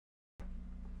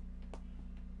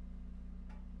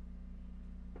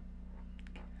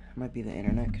Might be the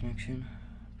internet connection,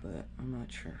 but I'm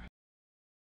not sure.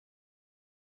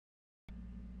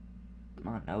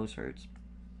 My nose hurts.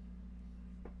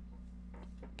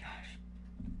 Gosh.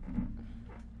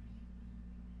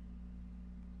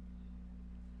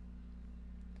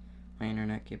 My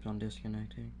internet keeps on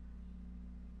disconnecting.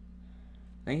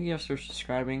 Thank you guys for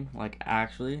subscribing. Like,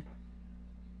 actually,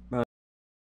 bro,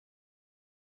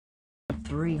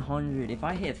 300. If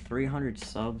I hit 300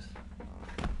 subs,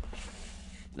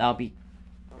 that'll be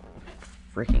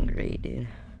freaking great, dude.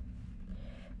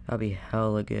 That'll be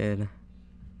hella good.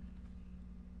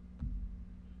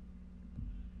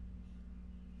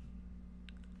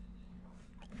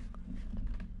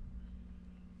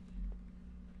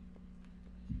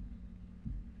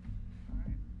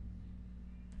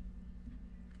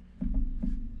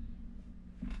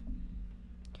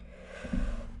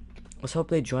 Let's hope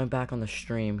they join back on the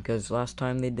stream, because last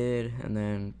time they did, and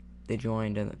then they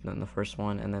joined in the first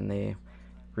one, and then they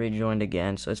rejoined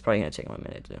again, so it's probably going to take them a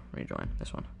minute to rejoin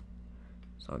this one.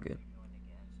 It's all good.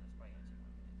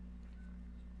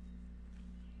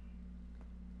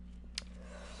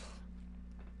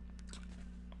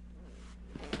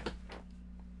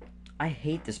 I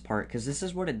hate this part, because this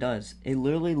is what it does. It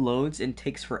literally loads and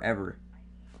takes forever.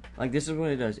 Like, this is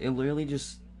what it does. It literally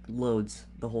just loads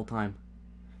the whole time.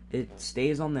 It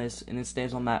stays on this, and it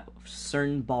stays on that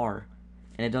certain bar,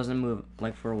 and it doesn't move,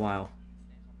 like, for a while.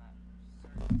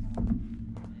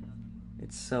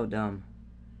 It's so dumb.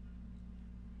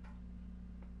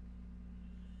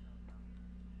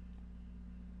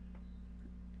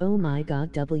 Oh my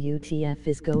god, WTF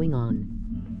is going on?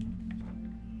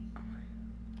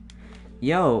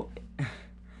 Yo.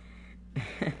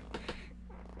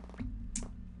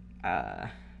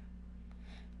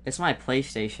 It's my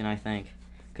PlayStation, I think.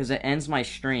 Because it ends my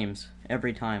streams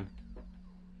every time.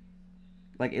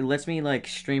 Like, it lets me, like,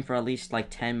 stream for at least, like,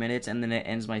 10 minutes, and then it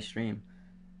ends my stream.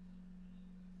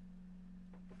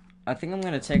 I think I'm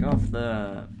going to take off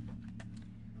the...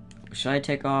 Should I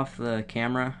take off the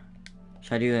camera?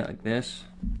 Should I do it like this?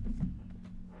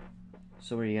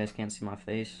 So where you guys can't see my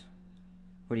face?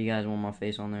 Or do you guys want my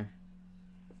face on there?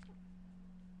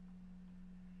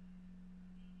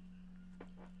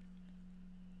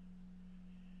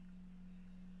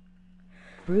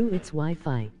 Brew, it's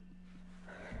Wi-Fi.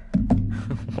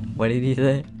 What did he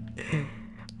say?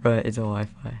 Right, it's a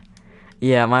Wi-Fi.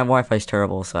 Yeah, my Wi-Fi is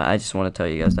terrible, so I just want to tell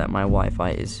you guys that my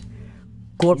Wi-Fi is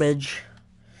garbage.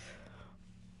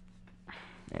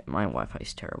 Yeah, my Wi-Fi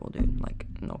is terrible, dude. Like,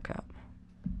 no cap.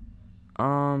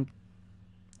 I'm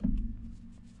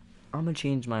gonna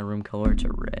change my room color to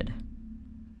red.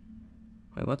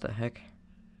 Wait, what the heck?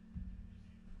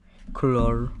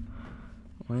 Color.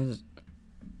 What is it?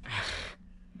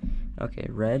 Okay,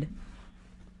 red.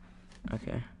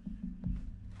 Okay.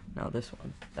 Now this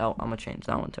one. I'm gonna change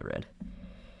that one to red.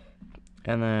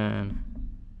 And then...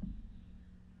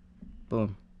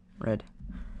 boom. Red.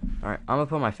 Alright, I'm gonna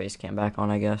put my face cam back on,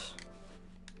 I guess.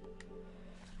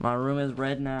 My room is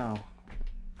red now.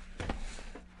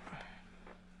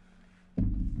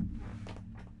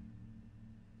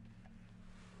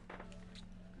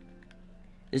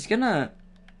 It's gonna...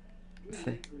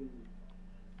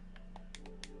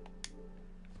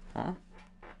 Huh?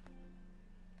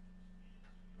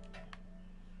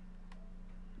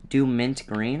 Do mint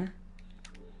green?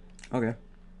 Okay.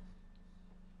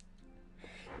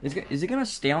 Is it gonna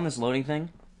stay on this loading thing?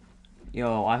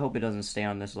 Yo, I hope it doesn't stay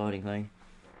on this loading thing.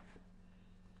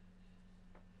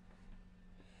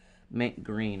 Mint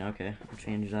green, okay. I'll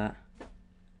change that.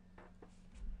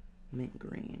 Mint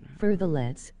green. For the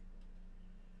LEDs.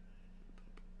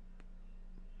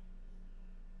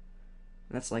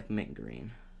 That's like mint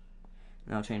green.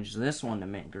 Now I'll change this one to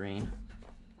mint green.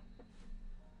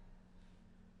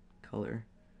 Color.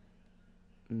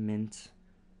 Mint.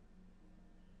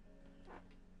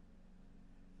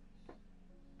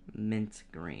 Mint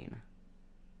green.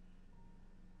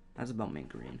 That's about mint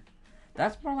green.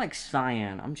 That's more like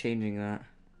cyan. I'm changing that.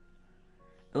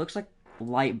 It looks like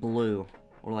light blue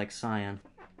or like cyan.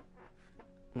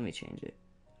 Let me change it.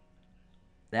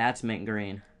 That's mint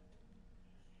green.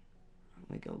 Let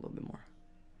me go a little bit more.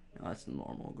 No, that's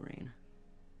normal green.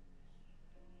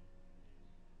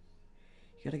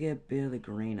 You gotta get a bit of the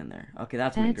green in there. Okay,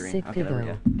 that's mint green. Okay, there we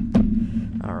go.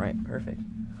 Alright, perfect.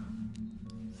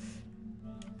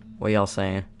 What y'all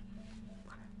saying?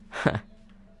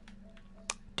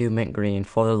 Do mint green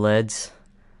for the LEDs.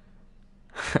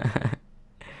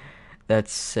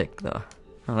 That's sick, though.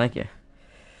 I like it.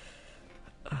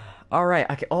 Alright,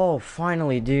 okay. Oh,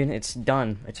 finally, dude. It's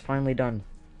done. It's finally done.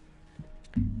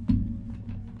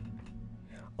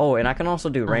 Oh, and I can also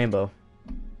do rainbow.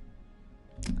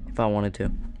 If I wanted to.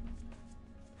 Did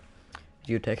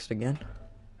you text again?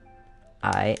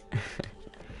 My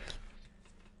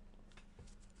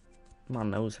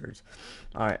nose hurts.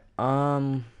 Alright,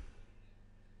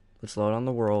 let's load on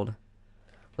the world.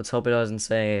 Let's hope it doesn't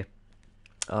say,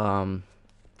 yeah,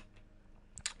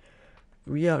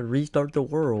 restart the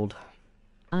world.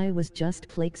 I was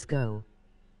just Flakes go.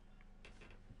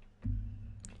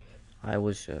 I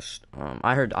was just,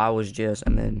 I heard I was just,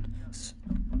 and then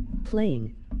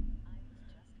Playing.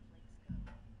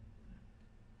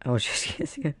 I was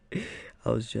just, I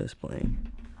was just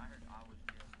playing.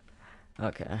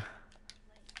 Okay.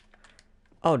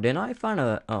 Oh, didn't I find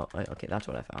a, oh, okay, that's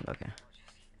what I found, okay.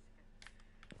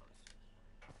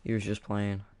 You was just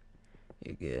playing.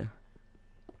 You're good.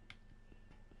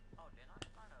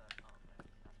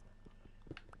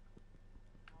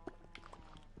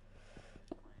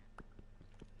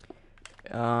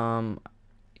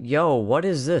 Yo, what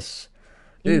is this?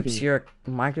 Oops, Envy. your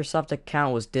Microsoft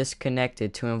account was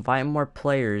disconnected. To invite more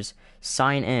players,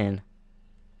 sign in.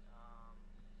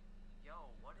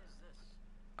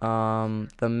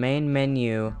 The main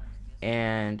menu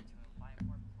and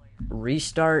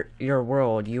restart your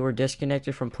world. You were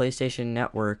disconnected from PlayStation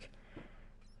Network.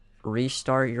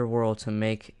 Restart your world to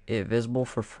make it visible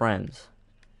for friends.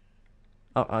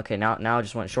 Oh, okay, now it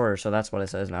just went shorter, so that's what it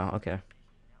says now. Okay.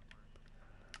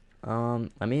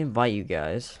 Let me invite you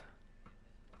guys.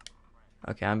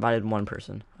 Okay, I invited one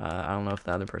person. I don't know if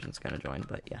the other person's gonna join,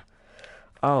 but yeah.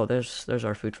 Oh, there's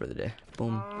our food for the day.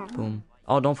 Boom, boom.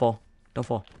 Oh, don't fall. Don't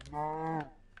fall. Oh,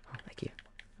 thank you.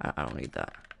 I don't need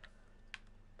that.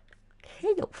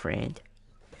 Hello, friend.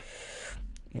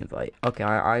 Invite. Okay,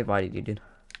 I invited you, dude.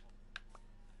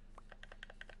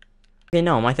 Okay,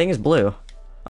 no, my thing is blue.